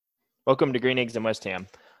Welcome to Green Eggs and West Ham.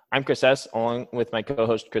 I'm Chris S., along with my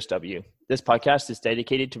co-host Chris W. This podcast is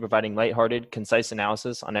dedicated to providing lighthearted, concise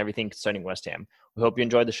analysis on everything concerning West Ham. We hope you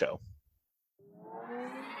enjoy the show.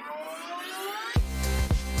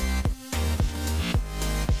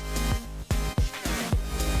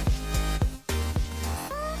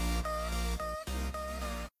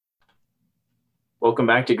 Welcome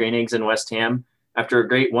back to Green Eggs and West Ham. After a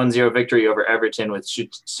great 1-0 victory over Everton with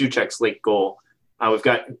Souček's late goal, we've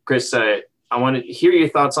got Chris. I want to hear your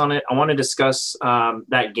thoughts on it. I want to discuss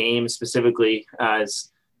that game specifically,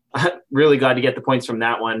 as I'm really glad to get the points from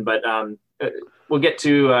that one. But we'll get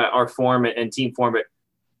to our form and team form. But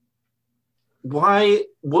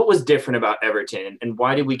what was different about Everton, and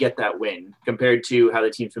why did we get that win compared to how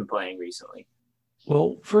the team's been playing recently?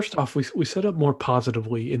 Well, first off, we set up more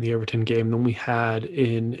positively in the Everton game than we had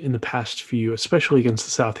in the past few, especially against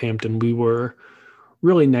the Southampton. We were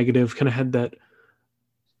really negative, kind of had that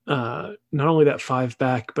not only that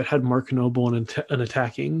 5-back, but had Mark Noble in an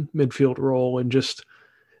attacking midfield role, and just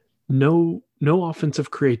no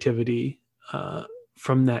offensive creativity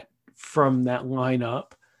from that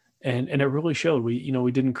lineup, and it really showed.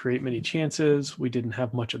 We didn't create many chances, we didn't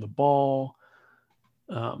have much of the ball.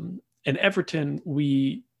 And Everton,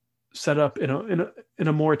 we set up in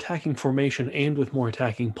a more attacking formation and with more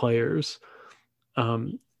attacking players,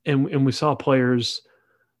 and we saw players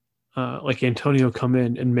like Antonio come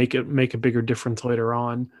in and make a bigger difference later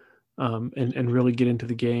on, and really get into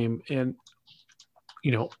the game. And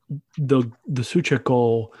the Souček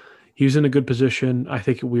goal, he was in a good position. I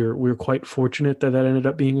think we were quite fortunate that ended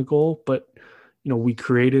up being a goal. But we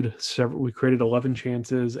created 11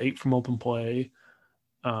 chances, 8 from open play.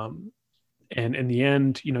 And in the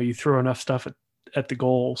end, you throw enough stuff at the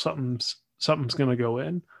goal, something's going to go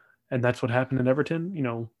in. And that's what happened in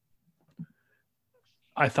Everton.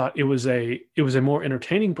 I thought it was a more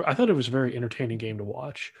entertaining. I thought it was a very entertaining game to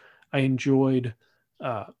watch. I enjoyed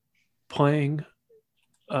playing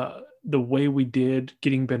the way we did,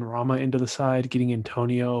 getting Benrahma into the side, getting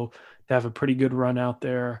Antonio to have a pretty good run out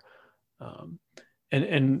there.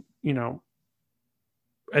 And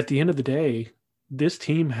at the end of the day, this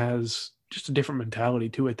team has just a different mentality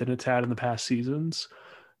to it than it's had in the past seasons.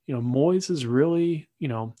 Moyes is really,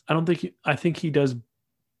 I think he does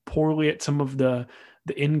poorly at some of the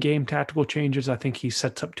in-game tactical changes. I think he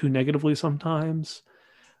sets up too negatively sometimes.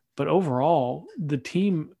 But overall, the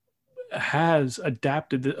team has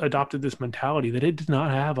adopted this mentality that it did not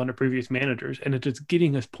have under previous managers, and it is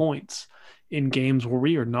getting us points in games where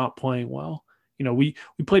we are not playing well. We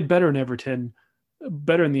played better in the Everton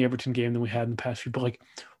game than we had in the past few, but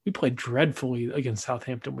we played dreadfully against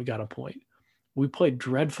Southampton. We got a point. We played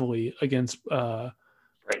dreadfully against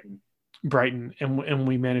Brighton, and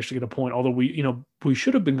we managed to get a point. Although we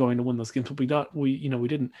should have been going to win those games, but we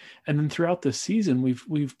didn't. And then throughout this season,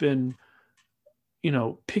 we've been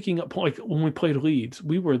picking up points. Like when we played Leeds,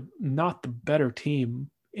 we were not the better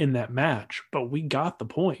team in that match, but we got the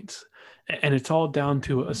points, and it's all down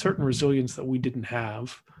to a certain resilience that we didn't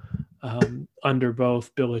have under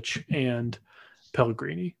both Bilic and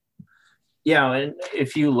Pellegrini. Yeah, and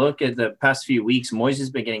if you look at the past few weeks, Moyes has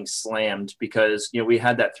been getting slammed because we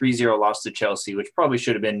had that 3-0 loss to Chelsea, which probably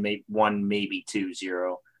should have been maybe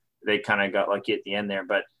 2-0. They kind of got lucky at the end there,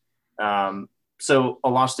 but so a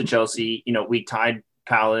loss to Chelsea. We tied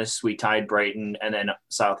Palace, we tied Brighton, and then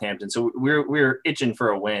Southampton. So we're itching for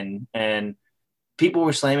a win, and people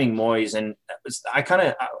were slamming Moyes, and I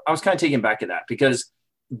was kind of taken back at that because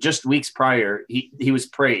just weeks prior, he was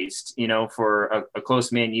praised, for a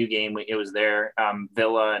close Man U game. It was there,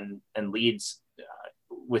 Villa and Leeds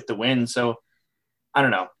with the win. So I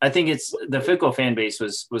don't know. I think it's the fickle fan base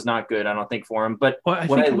was not good. I don't think for him. But I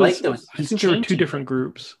think there were two different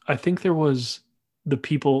groups. I think there was the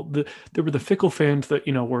people there were the fickle fans that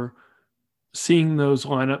were seeing those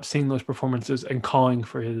lineups, seeing those performances, and calling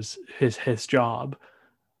for his job.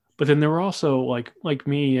 But then there were also like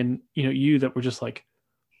me and you that were just like,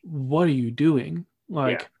 what are you doing?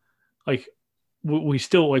 We're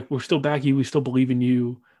still back you. We still believe in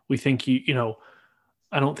you. We think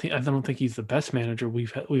I don't think he's the best manager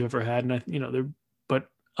we've ever had. And but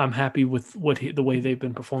I'm happy with the way they've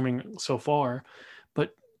been performing so far.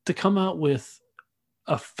 But to come out with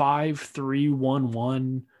a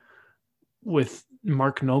 5-3-1-1 with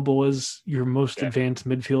Mark Noble as your most advanced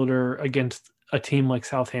midfielder against a team like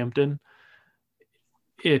Southampton,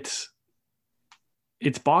 it's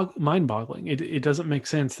mind-boggling. It doesn't make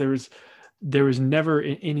sense. There was never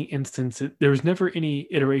any instance, there was never any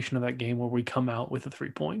iteration of that game where we come out with the 3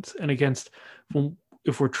 points. And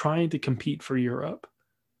if we're trying to compete for Europe,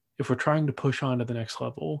 if we're trying to push on to the next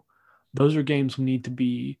level, those are games we need to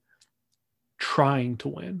be trying to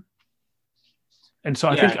win. And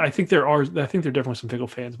so Yeah. I think there are definitely some fickle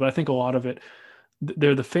fans, but I think a lot of it,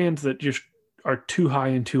 they're the fans that just are too high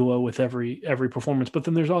and too low with every performance. But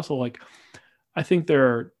then there's also like, I think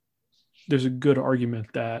there's a good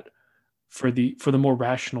argument that for the more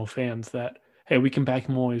rational fans that, hey, we can back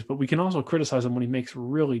him always, but we can also criticize him when he makes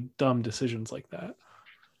really dumb decisions like that.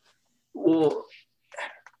 Well,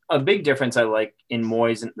 a big difference I like in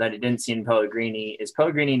Moyes that I didn't see in Pellegrini is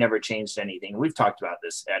Pellegrini never changed anything. We've talked about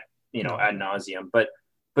this ad nauseum, but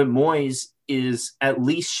Moyes is at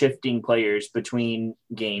least shifting players between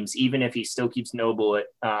games, even if he still keeps Noble at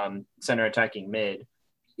center attacking mid.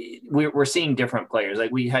 We're seeing different players.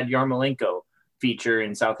 Like we had Yarmolenko feature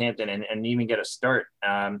in Southampton and even get a start.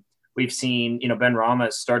 We've seen, Ben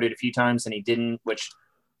Rama started a few times and he didn't, which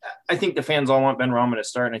I think the fans all want Ben Rama to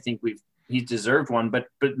start, and I think he's deserved one. But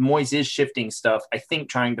Moyes is shifting stuff. I think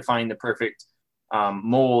trying to find the perfect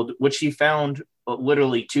mold, which he found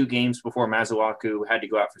literally 2 games before Masuaku had to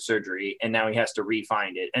go out for surgery, and now he has to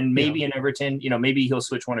re-find it. And maybe in Everton, maybe he'll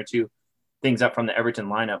switch 1 or 2 things up from the Everton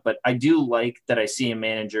lineup. But I do like that I see a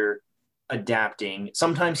manager adapting.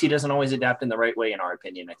 Sometimes he doesn't always adapt in the right way, in our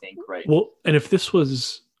opinion, I think, right? Well, and if this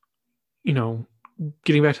was,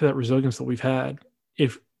 getting back to that resilience that we've had,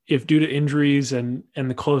 if due to injuries and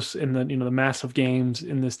the close and the the massive games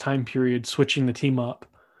in this time period, switching the team up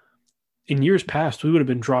in years past, we would have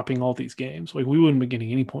been dropping all these games. Like we wouldn't be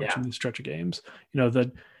getting any points from this stretch of games.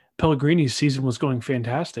 The Pellegrini's season was going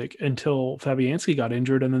fantastic until Fabianski got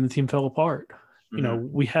injured and then the team fell apart.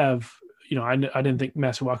 Mm-hmm. We have, I didn't think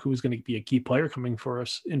Masuaku was going to be a key player coming for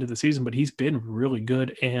us into the season, but he's been really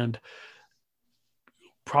good and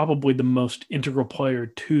probably the most integral player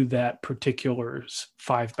to that particular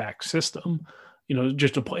 5-back system,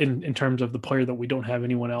 just to play in terms of the player that we don't have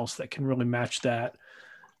anyone else that can really match that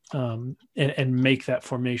and make that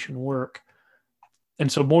formation work.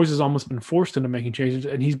 And so Moyes has almost been forced into making changes,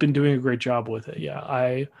 and he's been doing a great job with it. Yeah,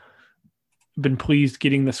 I've been pleased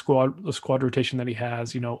getting the squad rotation that he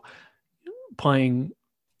has. Playing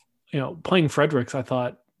Fredericks, I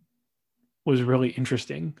thought was really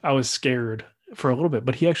interesting. I was scared for a little bit,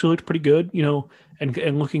 but he actually looked pretty good.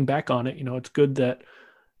 And looking back on it, it's good that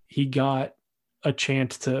he got a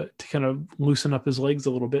chance to kind of loosen up his legs a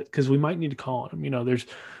little bit, because we might need to call on him.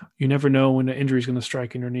 You never know when an injury is going to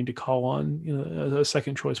strike and you need to call on a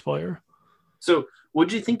second choice player. So what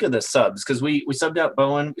did you think of the subs? Because we subbed out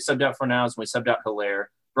Bowen, we subbed out Fornals, and we subbed out Hilaire,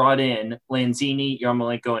 brought in Lanzini,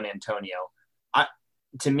 Yarmolenko, and Antonio.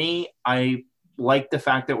 To me, I like the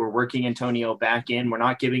fact that we're working Antonio back in. We're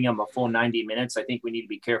not giving him a full 90 minutes. I think we need to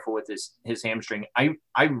be careful with his hamstring.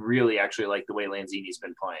 I really actually like the way Lanzini's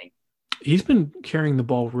been playing. He's been carrying the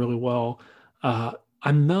ball really well.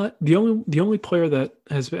 I'm not the only player that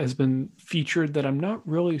has been featured that I'm not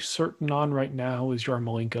really certain on right now is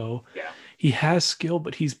Yarmolenko. Yeah. He has skill,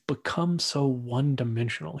 but he's become so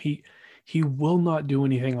one-dimensional. He will not do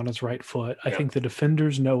anything on his right foot. I think the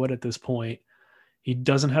defenders know it at this point. He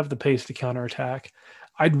doesn't have the pace to counterattack.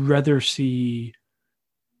 I'd rather see,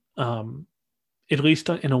 at least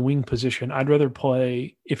in a wing position, I'd rather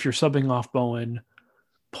play, if you're subbing off Bowen,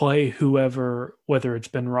 play whoever, whether it's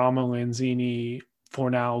Benrahma, Lanzini,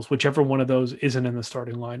 Fornals, whichever one of those isn't in the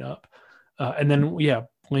starting lineup. And then,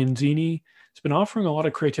 Lanzini has been offering a lot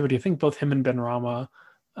of creativity. I think both him and Benrahma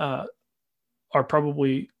are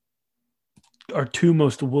probably our 2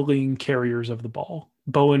 most willing carriers of the ball.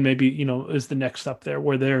 Bowen maybe, is the next up there,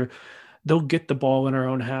 where they'll get the ball in our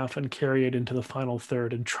own half and carry it into the final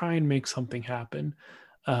third and try and make something happen.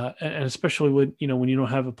 And especially when you don't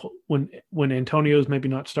have when Antonio's maybe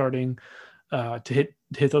not starting to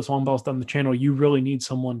hit those long balls down the channel, you really need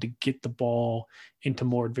someone to get the ball into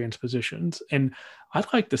more advanced positions. And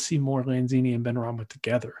I'd like to see more Lanzini and Benrahma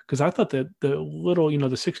together, because I thought that the little,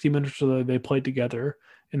 the 60 minutes that they played together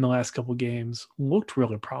in the last couple of games looked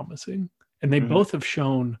really promising. And they both have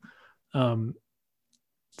shown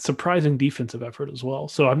surprising defensive effort as well.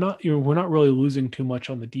 So we're not really losing too much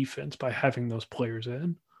on the defense by having those players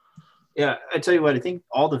in. Yeah, I tell you what, I think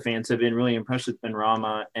all the fans have been really impressed with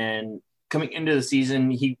Benrahma, and coming into the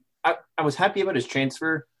season, I was happy about his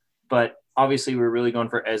transfer, but obviously we were really going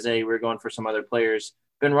for Eze. We were going for some other players.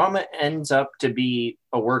 Benrahma ends up to be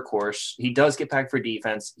a workhorse. He does get back for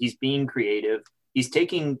defense. He's being creative. He's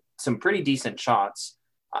taking some pretty decent shots.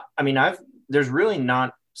 I mean, there's really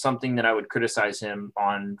not something that I would criticize him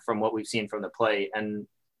on from what we've seen from the play. And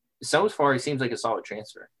so far, he seems like a solid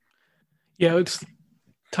transfer. Yeah, it's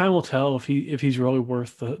time will tell if he's really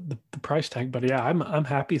worth the price tag. But yeah, I'm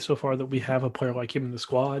happy so far that we have a player like him in the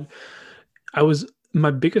squad.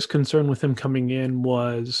 My biggest concern with him coming in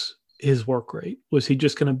was his work rate? Was he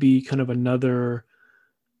just going to be kind of another,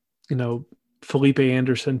 you know, Felipe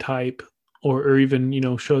Anderson type, or even, you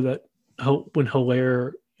know, show that when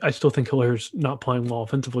Hilaire, I still think Hilaire's not playing well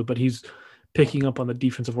offensively, but he's picking up on the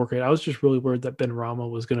defensive work rate. I was just really worried that Benrahma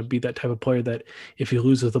was going to be that type of player that if he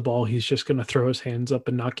loses the ball, he's just going to throw his hands up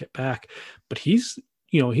and not get back. But he's,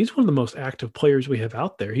 you know, he's one of the most active players we have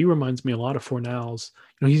out there. He reminds me a lot of Fornals.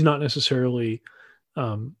 You know, he's not necessarily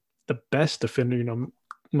the best defender, you know,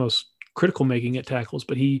 most critical making at tackles,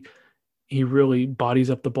 but he really bodies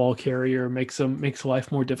up the ball carrier, makes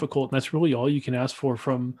life more difficult. And that's really all you can ask for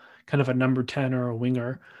from kind of a number 10 or a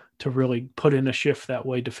winger, to really put in a shift that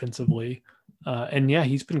way defensively. And yeah,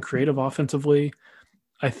 he's been creative offensively.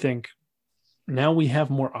 I think now we have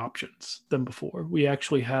more options than before. We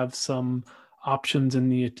actually have some options in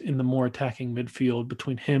the more attacking midfield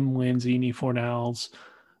between him, Lanzini, Fornals,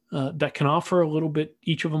 that can offer a little bit.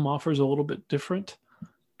 Each of them offers a little bit different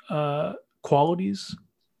qualities,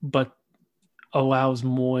 but allows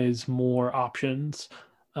Moyes more options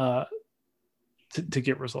to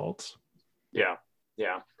get results. Yeah.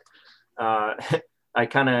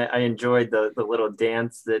 I enjoyed the little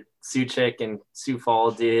dance that Souček and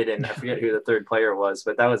Soufal did, and I forget who the third player was,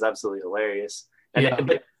 but that was absolutely hilarious.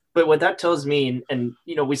 And but what that tells me, and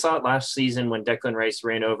you know, we saw it last season when Declan Rice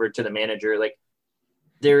ran over to the manager, like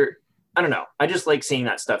I don't know. I just like seeing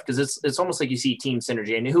that stuff because it's almost like you see team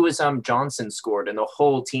synergy. And who was Johnson scored, and the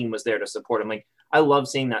whole team was there to support him. Like, I love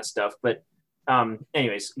seeing that stuff. But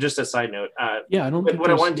anyways, just a side note. I don't think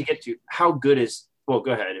what I wanted to get to, how good is, well,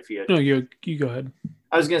 go ahead if you had. No, you go ahead.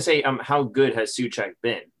 I was gonna say, how good has Souček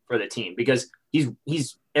been for the team? Because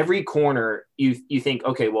he's every corner you think,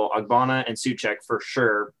 okay, well, Agbana and Souček for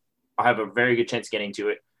sure I have a very good chance getting to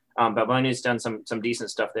it. Babani's done some decent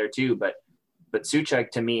stuff there too, but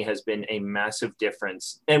Souček to me has been a massive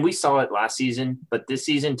difference. And we saw it last season, but this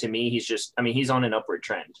season to me, he's on an upward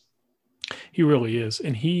trend. He really is.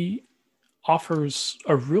 And he offers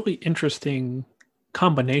a really interesting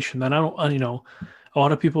combination that a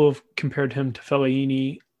lot of people have compared him to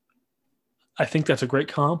Fellaini. I think that's a great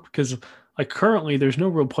comp because like currently there's no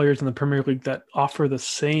real players in the Premier League that offer the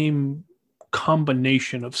same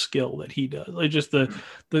combination of skill that he does. Like just the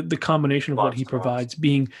combination of what he provides,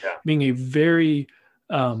 being a very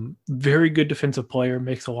very good defensive player,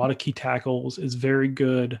 makes a lot of key tackles, is very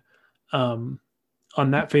good on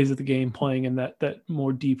that phase of the game, playing in that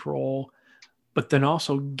more deep role, but then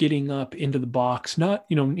also getting up into the box. Not,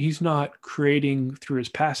 he's not creating through his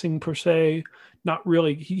passing per se, not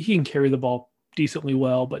really. He can carry the ball decently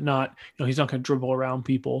well, but not, he's not going to dribble around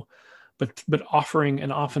people. But offering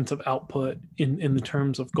an offensive output in the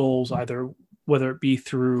terms of goals, either whether it be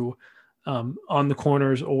through on the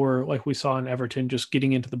corners or like we saw in Everton, just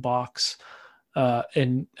getting into the box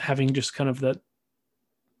and having just kind of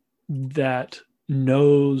that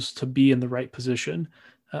nose to be in the right position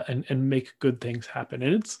and make good things happen.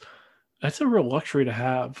 And that's a real luxury to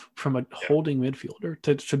have from a holding midfielder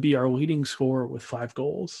to be our leading scorer with 5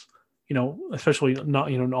 goals. Especially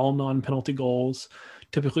not all non-penalty goals,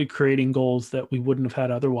 typically creating goals that we wouldn't have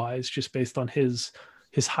had otherwise, just based on his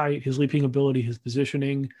height, his leaping ability, his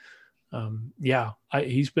positioning.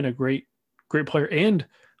 He's been a great player, and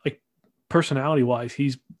like personality wise,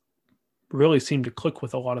 he's really seemed to click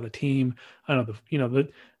with a lot of the team. I know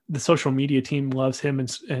the social media team loves him and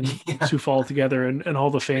Soufal together, and all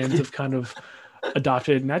the fans have kind of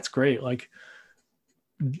adopted, and that's great. Like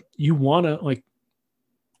you want to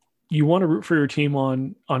root for your team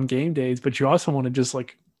on game days, but you also want to just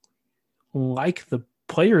like the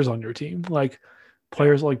players on your team, like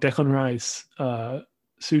players like Declan Rice,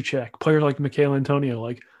 Souček, players like Michail Antonio.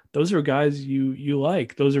 Like those are guys you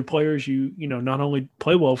like. Those are players you not only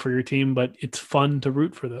play well for your team, but it's fun to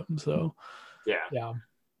root for them. So yeah.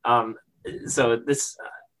 So this,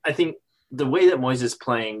 I think the way that Moyes is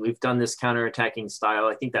playing, we've done this counter-attacking style.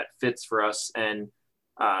 I think that fits for us, and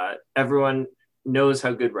everyone knows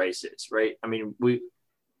how good Rice is, right? I mean, we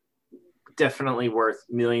definitely worth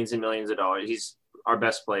millions and millions of dollars. He's our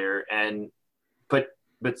best player.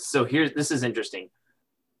 But so this is interesting.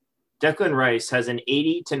 Declan Rice has an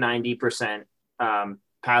 80 to 90%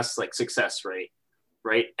 pass success rate,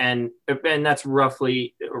 right? And that's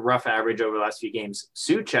roughly a rough average over the last few games.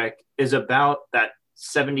 Souček is about that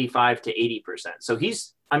 75 to 80%. So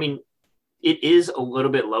it is a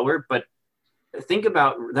little bit lower, but think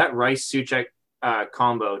about that Rice Souček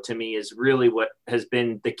combo to me is really what has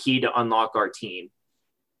been the key to unlock our team.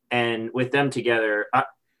 And with them together,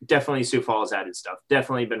 definitely Soufal has added stuff.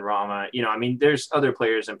 Definitely Benrahma. There's other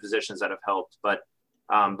players and positions that have helped, but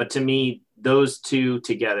to me, those two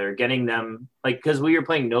together, getting them like, because we were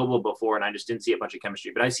playing Noble before and I just didn't see a bunch of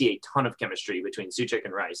chemistry, but I see a ton of chemistry between Souček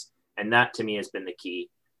and Rice. And that to me has been the key.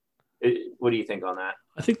 What do you think on that?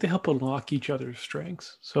 I think they help unlock each other's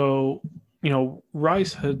strengths. So,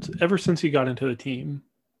 Rice had, ever since he got into the team,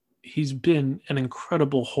 he's been an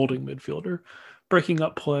incredible holding midfielder, breaking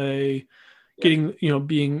up play, getting,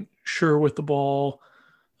 being sure with the ball.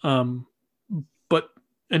 But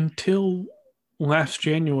until last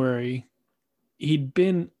January, he'd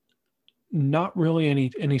been not really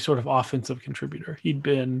any sort of offensive contributor. He'd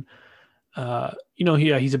been, he's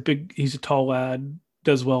a tall lad,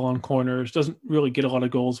 does well on corners, doesn't really get a lot of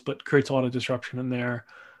goals, but creates a lot of disruption in there.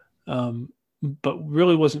 But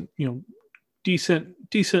really wasn't, decent,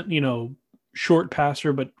 short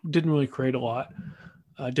passer, but didn't really create a lot.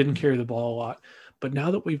 Didn't carry the ball a lot. But now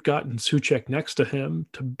that we've gotten Souček next to him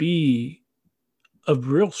to be a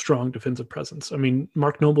real strong defensive presence. I mean,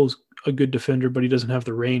 Mark Noble's a good defender, but he doesn't have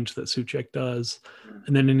the range that Souček does.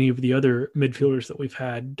 And then any of the other midfielders that we've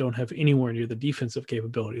had don't have anywhere near the defensive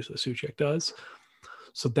capabilities that Souček does.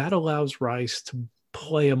 So that allows Rice to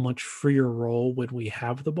play a much freer role when we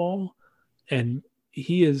have the ball. And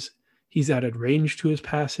he's added range to his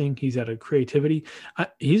passing. He's added creativity.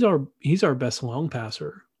 He's our best long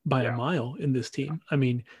passer by a mile in this team. I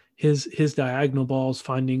mean, his diagonal balls,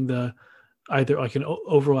 finding either like an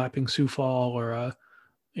overlapping Soufal or a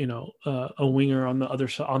winger on the other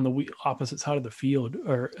side, on the opposite side of the field,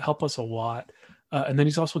 or help us a lot. And then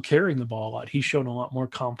he's also carrying the ball a lot. He's shown a lot more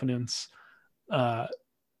confidence,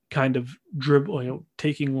 kind of dribble,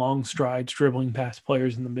 taking long strides, dribbling past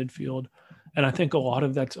players in the midfield. And I think a lot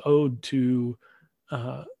of that's owed to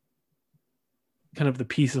kind of the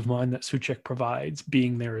peace of mind that Souček provides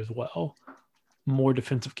being there as well. More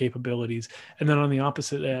defensive capabilities. And then on the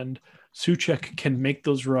opposite end, Souček can make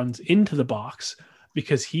those runs into the box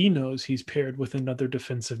because he knows he's paired with another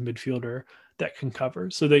defensive midfielder that can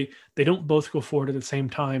cover. So they don't both go forward at the same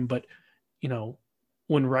time, but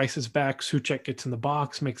when Rice is back, Souček gets in the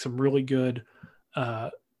box, makes some really good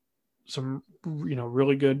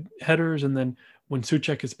really good headers, and then when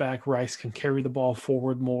Souček is back, Rice can carry the ball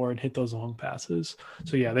forward more and hit those long passes.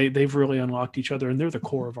 So yeah, they've really unlocked each other, and they're the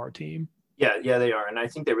core of our team. Yeah, they are, and I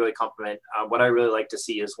think they really complement. What I really like to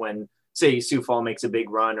see is when, say, Soufal makes a big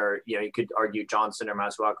run, or you could argue Johnson or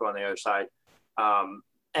Masuaku on the other side,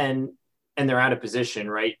 and they're out of position,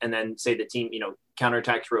 right? And then say the team,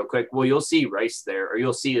 counterattacks real quick. Well, you'll see Rice there, or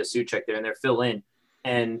you'll see a Souček there, and they're fill in,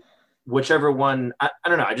 and whichever one, I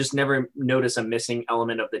don't know. I just never notice a missing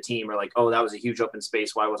element of the team, or like, oh, that was a huge open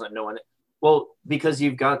space. Why wasn't no one? Well, because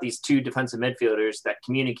you've got these two defensive midfielders that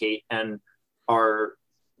communicate and are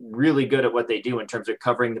really good at what they do in terms of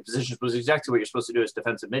covering the positions, was exactly what you're supposed to do as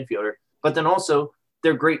defensive midfielder. But then also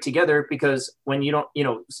they're great together because when you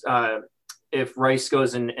don't, if Rice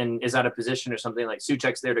goes and is out of position or something, like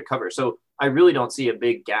Souček's there to cover. So I really don't see a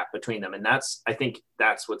big gap between them. And I think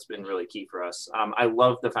that's what's been really key for us. I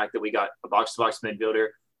love the fact that we got a box-to-box midfielder.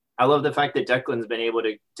 I love the fact that Declan's been able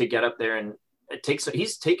to get up there and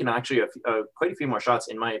he's taken actually quite a few more shots,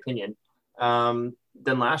 in my opinion,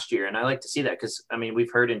 than last year. And I like to see that because, I mean,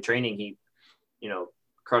 we've heard in training, he,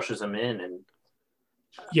 crushes them in, and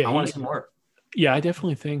I want to see more. Yeah, I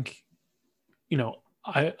definitely think,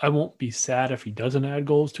 I won't be sad if he doesn't add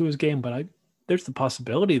goals to his game, but there's the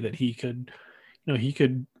possibility that he could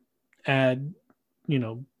add,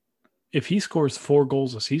 if he scores 4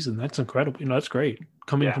 goals a season, that's incredible. That's great.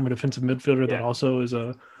 Coming from a defensive midfielder that also is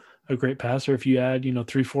a great passer. If you add,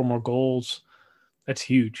 3-4 more goals, that's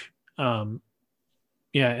huge.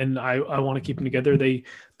 And I want to keep them together.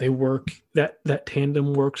 They work, that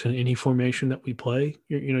tandem works in any formation that we play.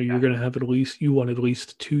 You're going to have you want at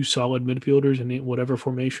least 2 solid midfielders in whatever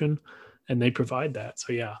formation, and they provide that.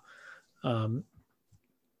 So yeah.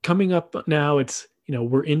 Coming up now, it's,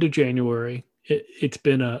 we're into January. It's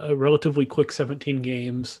been a relatively quick 17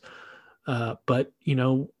 games, but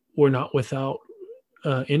we're not without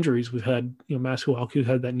injuries. We've had, Masuaku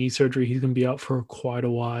had that knee surgery. He's going to be out for quite a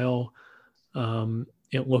while.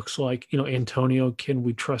 It looks like, Antonio, can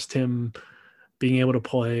we trust him being able to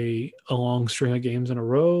play a long string of games in a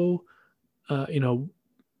row?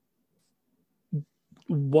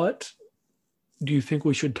 What do you think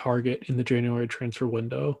we should target in the January transfer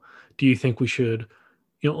window? Do you think we should,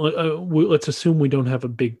 let's assume we don't have a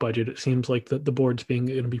big budget. It seems like the board's going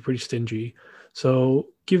to be pretty stingy. So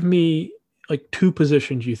give me like 2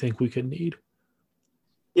 positions you think we could need.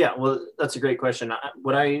 Yeah, well, that's a great question.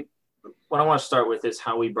 What I want to start with is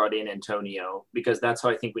how we brought in Antonio, because that's how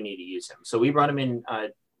I think we need to use him. So we brought him in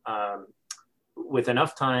with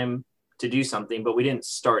enough time to do something, but we didn't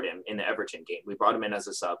start him in the Everton game. We brought him in as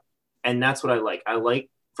a sub. And that's what I like. I like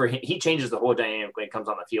for him, he changes the whole dynamic when it comes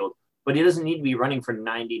on the field, but he doesn't need to be running for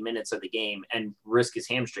 90 minutes of the game and risk his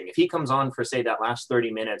hamstring. If he comes on for, say, that last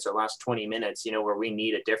 30 minutes or last 20 minutes, where we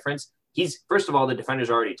need a difference, he's, first of all, the defender's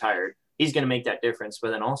already tired. He's going to make that difference.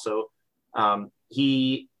 But then also,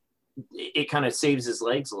 it kind of saves his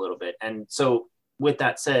legs a little bit. And so with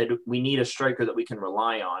that said, we need a striker that we can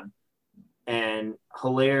rely on. And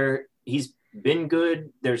Haller, he's been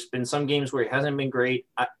good. There's been some games where he hasn't been great,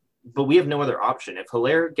 but we have no other option. If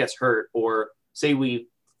Haller gets hurt, or say we,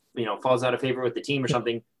 falls out of favor with the team or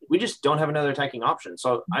something, we just don't have another attacking option.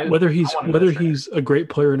 So whether he's a great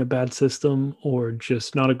player in a bad system or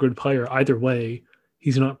just not a good player, either way,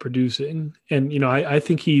 he's not producing. And, I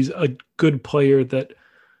think he's a good player that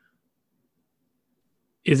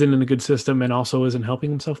isn't in a good system and also isn't helping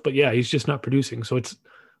himself. But yeah, he's just not producing. So it's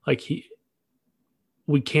like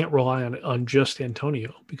we can't rely on just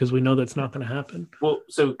Antonio, because we know that's not going to happen. Well,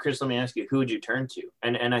 so Chris, let me ask you, who would you turn to?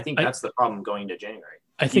 And I think that's the problem going to January.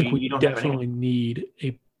 I think we definitely need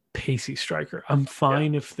a pacey striker. I'm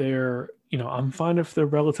fine if they're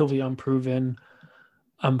relatively unproven.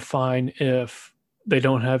 I'm fine if they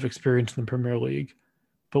don't have experience in the Premier League,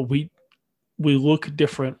 but we look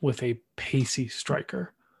different with a pacey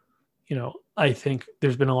striker. I think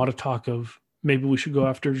there's been a lot of talk of maybe we should go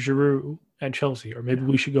after Giroud at Chelsea, or maybe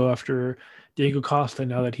we should go after Diego Costa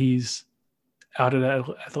now that he's out at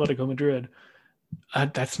Atletico Madrid.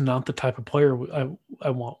 That's not the type of player I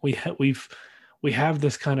want. We have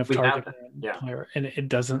this kind of target player, and it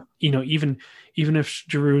doesn't. Even if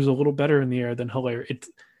Giroud is a little better in the air than Haller,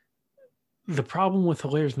 the problem with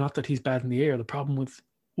Haller is not that he's bad in the air. The problem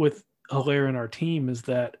with Haller in our team is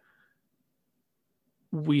that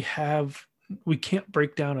we can't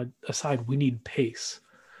break down a side. We need pace.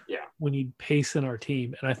 Yeah, we need pace in our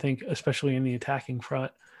team, and I think especially in the attacking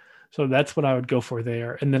front. So that's what I would go for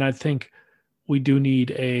there. And then I think we do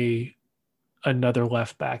need another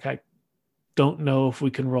left back. I don't know if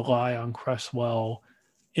we can rely on Cresswell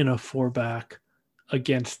in a 4-back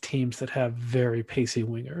against teams that have very pacey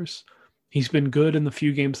wingers. He's been good in the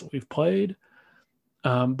few games that we've played,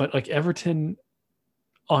 but like Everton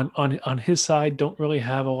on his side don't really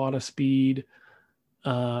have a lot of speed.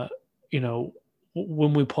 When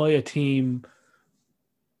we play a team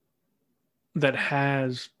that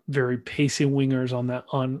has very pacey wingers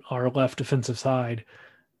on our left defensive side,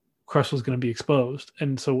 Cresswell's going to be exposed.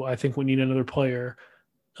 And so I think we need another player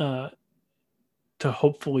to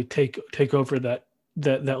hopefully take over that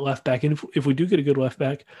left back. And if we do get a good left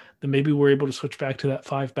back, then maybe we're able to switch back to that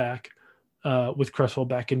 5-back with Cresswell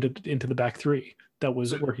back into the back 3 that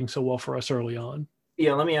was working so well for us early on.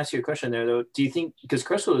 Yeah, let me ask you a question there, though. Do you think, because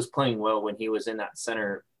Cresswell was playing well when he was in that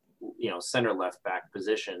center left back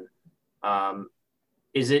position,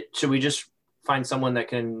 should we just find someone that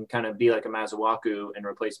can kind of be like a Masuaku and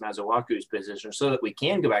replace Masuaku's position so that we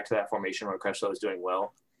can go back to that formation where Cresswell is doing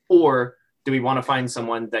well? Or do we want to find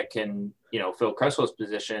someone that can, fill Cresswell's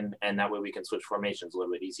position, and that way we can switch formations a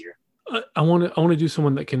little bit easier? I want to do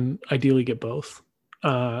someone that can ideally get both.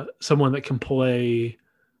 Someone that can play,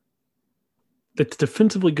 that's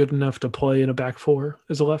defensively good enough to play in a back 4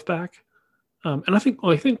 as a left back. And I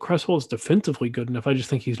think Cresswell is defensively good enough. I just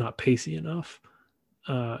think he's not pacey enough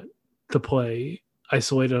to play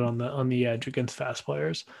isolated on the edge against fast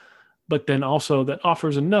players. But then also that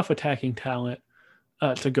offers enough attacking talent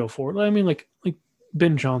to go forward. I mean, like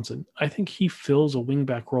Ben Johnson, I think he fills a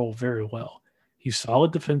wingback role very well. He's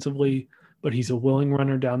solid defensively, but he's a willing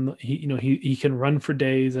runner down. He can run for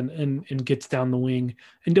days and gets down the wing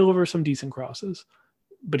and deliver some decent crosses.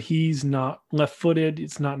 But he's not left-footed.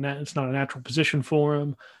 It's not a natural position for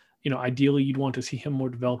him. Ideally, you'd want to see him more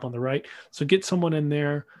develop on the right. So get someone in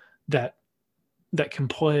there that can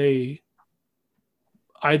play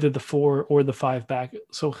either the 4 or the 5-back.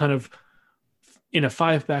 So kind of in a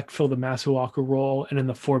 5-back, fill the Masuaku role, and in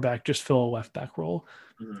the 4-back, just fill a left-back role.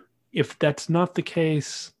 Mm-hmm. If that's not the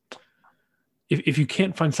case, if you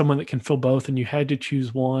can't find someone that can fill both and you had to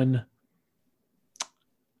choose one,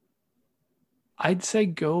 I'd say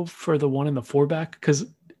go for the one in the 4-back, because,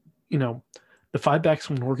 the 5-back's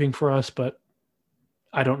been working for us, but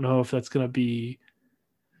I don't know if that's going to be.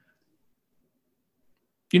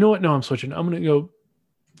 You know what? No, I'm switching. I'm going to go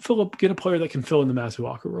get a player that can fill in the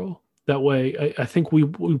Masuaku role. That way, I think we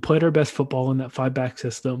played our best football in that 5-back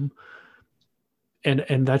system,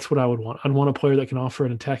 and that's what I would want. I'd want a player that can offer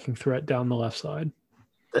an attacking threat down the left side.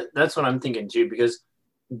 That's what I'm thinking too, because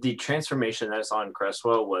the transformation that I saw in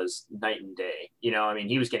Cresswell was night and day.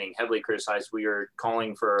 He was getting heavily criticized. We were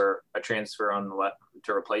calling for a transfer on the left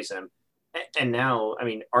to replace him. And now,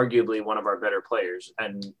 arguably one of our better players.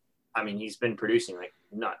 And I mean, he's been producing like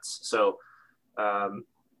nuts. So I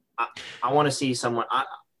want to see someone.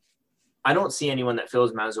 I don't see anyone that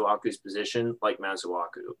fills Masuaku's position like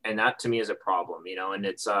Masuaku, and that to me is a problem, And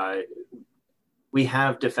it's we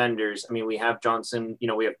have defenders. I mean, we have Johnson.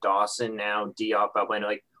 We have Dawson now, Diop, Balbuena.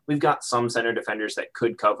 Like we've got some center defenders that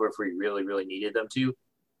could cover if we really, really needed them to.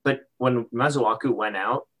 But when Masuaku went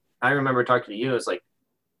out, I remember talking to you. It's like,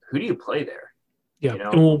 who do you play there? Yeah,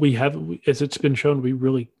 and what we have, as it's been shown,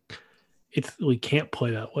 we can't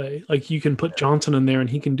play that way. Like you can put Johnson in there and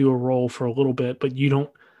he can do a role for a little bit, but you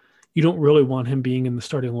don't really want him being in the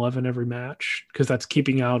starting 11 every match because that's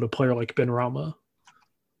keeping out a player like Benrahma.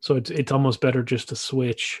 So it's almost better just to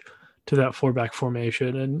switch to that 4-back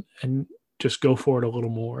formation and just go for it a little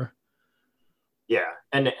more. Yeah,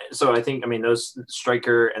 and so I think those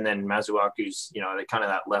striker and then Masuaku's kind of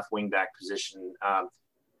that left wing back position.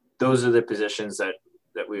 Those are the positions that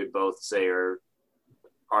we would both say are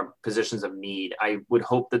positions of need. I would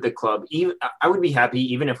hope that the club, I would be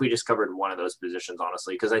happy even if we just covered one of those positions,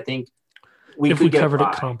 honestly, because I think if we covered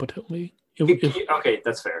it competently. Okay,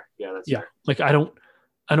 that's fair. Yeah, that's fair. Like I don't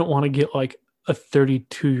want to get like a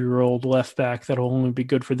 32-year-old left back that'll only be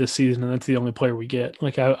good for this season, and that's the only player we get.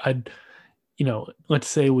 Like I'd let's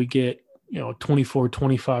say we get 24,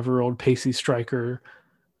 25-year-old pacey striker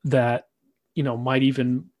that might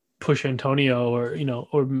even push Antonio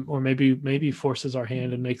or maybe forces our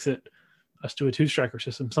hand and makes it us to a 2-striker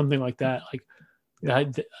system, something like that. Like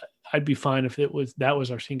I'd be fine if that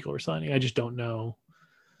was our singular signing. I just don't know.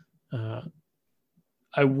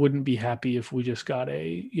 I wouldn't be happy if we just got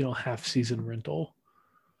a half season rental.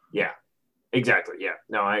 Yeah, exactly. Yeah,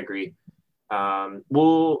 no, I agree.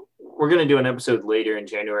 We're going to do an episode later in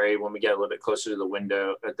January when we get a little bit closer to the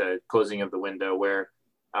window, at the closing of the window, where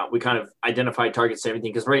we kind of identify targets and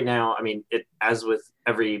everything. Because right now, as with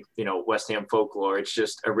every West Ham folklore, it's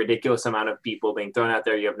just a ridiculous amount of people being thrown out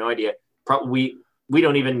there. You have no idea. Probably we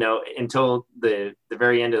don't even know until the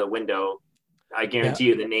very end of the window. I guarantee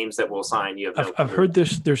you the names that we'll sign. I've heard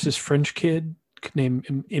there's this French kid named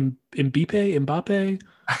Mbappe.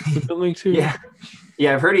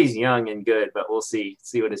 Yeah, I've heard he's young and good, but we'll see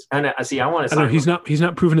what his. And I want to. I know he's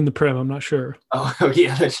not proven in the Prem. I'm not sure. Oh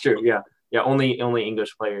yeah, that's true. Yeah. Only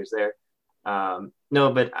English players there.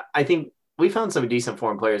 No, but I think we found some decent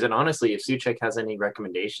foreign players, and honestly, if Souček has any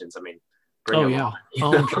recommendations, bring them on,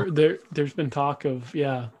 I'm sure there's been talk of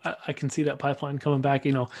I can see that pipeline coming back.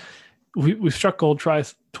 We've struck gold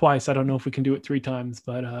twice. I don't know if we can do it 3 times,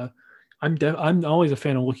 but I'm always a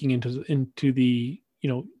fan of looking into the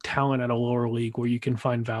talent at a lower league where you can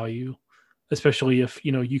find value, especially if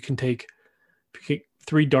you can take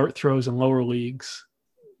 3 dart throws in lower leagues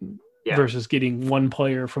versus getting 1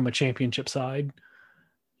 player from a championship side.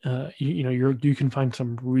 You can find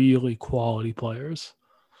some really quality players.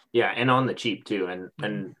 Yeah, and on the cheap too,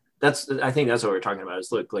 and I think that's what we're talking about.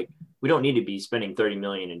 Is look, like we don't need to be spending 30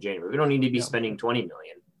 million in January. We don't need to be spending 20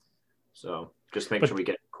 million. So just make sure we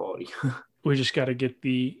get quality. We just got to get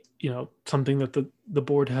the something that the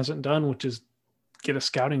board hasn't done, which is get a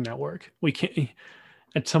scouting network. We can't.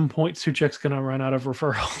 At some point, Souček's going to run out of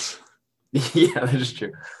referrals. Yeah, that is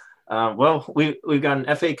true. Well, we've got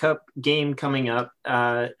an FA Cup game coming up.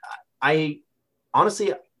 I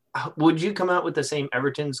honestly. Would you come out with the same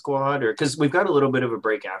Everton squad, or because we've got a little bit of a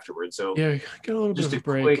break afterwards? So yeah, got a little bit of a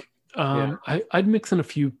break. I'd mix in a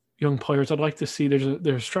few young players. I'd like to see there's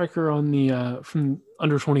a striker on the from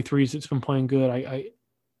under 23s that's been playing good.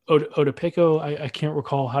 Odapeko, I can't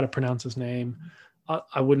recall how to pronounce his name.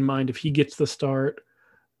 I wouldn't mind if he gets the start.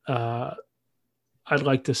 I'd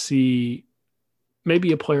like to see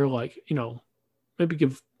maybe a player like maybe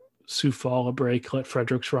give Soufal a break, let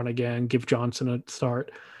Fredericks run again, give Johnson a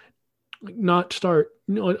start. Not start.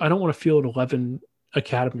 I don't want to field 11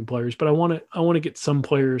 academy players, but I want to get some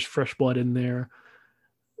players, fresh blood in there.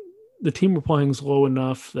 The team we're playing is low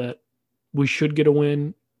enough that we should get a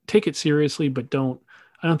win. Take it seriously, but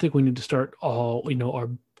I don't think we need to start all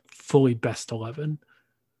our fully best 11.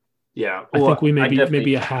 Yeah, I think we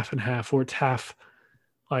maybe a half and half, where it's half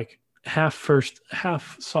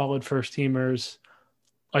solid first teamers,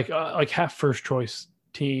 like half first choice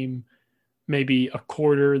team. Maybe a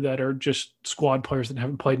quarter that are just squad players that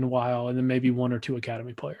haven't played in a while, and then maybe 1 or 2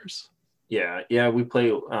 academy players. Yeah. We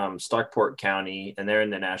play Stockport County, and they're in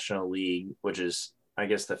the National League, which is, I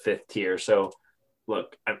guess, the 5th tier. So,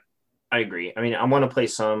 look, I agree. I want to play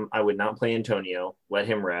some. I would not play Antonio. Let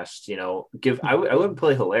him rest. I would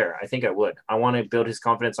play Hilaire. I think I would. I want to build his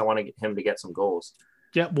confidence. I want to get him to get some goals.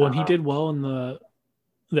 Yeah, well, he did well in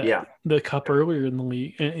the cup earlier in the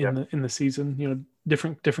league in the season.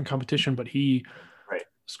 Different competition, but he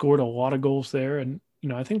scored a lot of goals there, and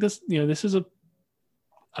I think this is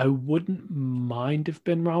I wouldn't mind if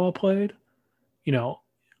Benrahma played.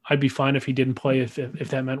 I'd be fine if he didn't play if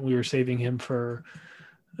that meant we were saving him for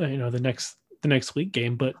the next league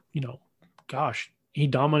game. But gosh, he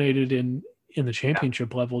dominated in the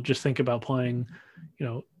championship level. Just think about playing,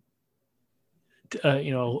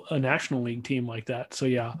 a national league team like that. So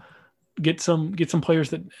yeah, get some players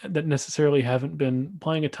that necessarily haven't been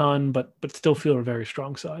playing a ton, but still feel a very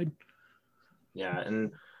strong side. Yeah,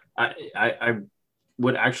 and I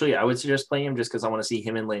would suggest playing him just because I want to see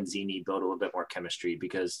him and Lanzini build a little bit more chemistry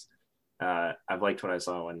because I've liked what I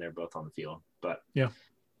saw when they're both on the field. But yeah,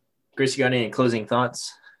 Chris, you got any closing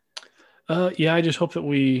thoughts? Yeah, I just hope that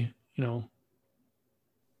we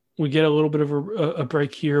get a little bit of a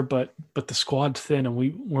break here, but the squad's thin, and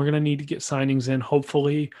we're gonna need to get signings in.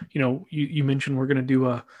 Hopefully, you mentioned we're gonna do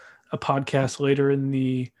a podcast later in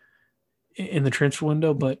the transfer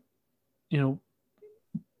window, but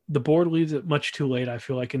the board leaves it much too late. I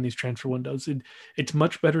feel like in these transfer windows, it's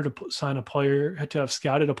much better to sign a player, to have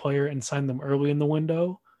scouted a player and sign them early in the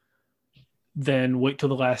window, than wait till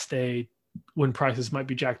the last day when prices might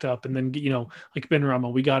be jacked up. And then like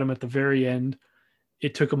Benrahma, we got him at the very end.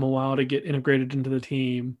 It took him a while to get integrated into the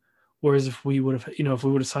team. Whereas if we would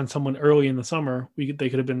have signed someone early in the summer, they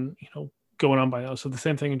could have been going on by now. So the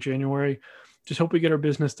same thing in January. Just hope we get our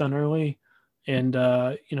business done early, and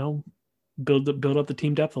build up the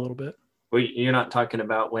team depth a little bit. Well, you're not talking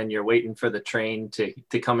about when you're waiting for the train to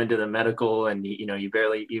come into the medical and you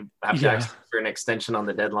have to ask for an extension on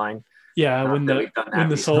the deadline. Yeah, when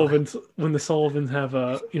the Sullivans have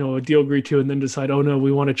a deal agreed to and then decide, oh no,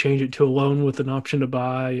 we want to change it to a loan with an option to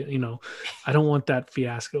buy. I don't want that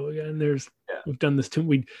fiasco again. We've done this too.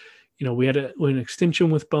 We had an extension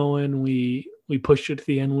with Bowen. We pushed it to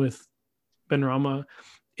the end with Benrahma.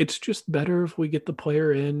 It's just better if we get the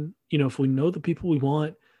player in. If we know the people we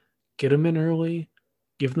want, get them in early,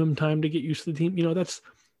 give them time to get used to the team. That's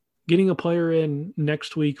getting a player in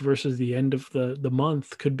next week versus the end of the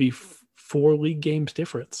month could be 4 league games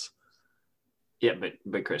difference. Yeah,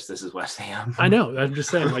 but Chris, this is West Ham. I know. I'm just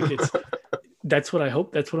saying, like that's what I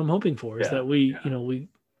hope. That's what I'm hoping for is that we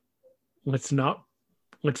let's not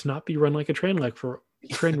be run like a train wreck for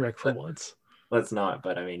once. Let's not.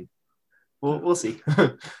 But I mean, we'll see.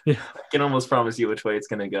 Yeah. I can almost promise you which way it's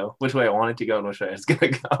going to go, which way I want it to go, and which way it's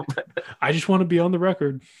going to go. I just want to be on the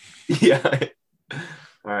record. Yeah.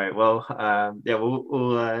 All right. Well,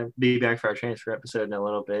 we'll be back for our transfer episode in a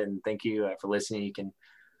little bit. And thank you for listening. You can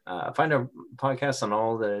find our podcast on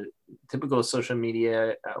all the typical social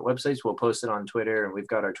media websites. We'll post it on Twitter, and we've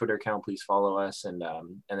got our Twitter account. Please follow us. And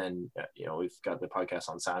then we've got the podcast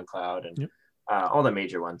on SoundCloud and all the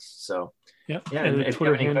major ones. So yeah. And the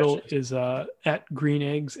Twitter handle is at Green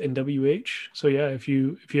Eggs NWH. So yeah, if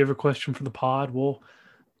you have a question for the pod,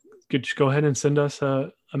 just go ahead and send us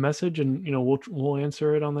a message, and we'll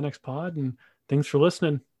answer it on the next pod. And thanks for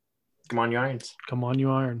listening. Come on, you Irons. Come on, you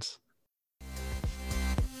Irons.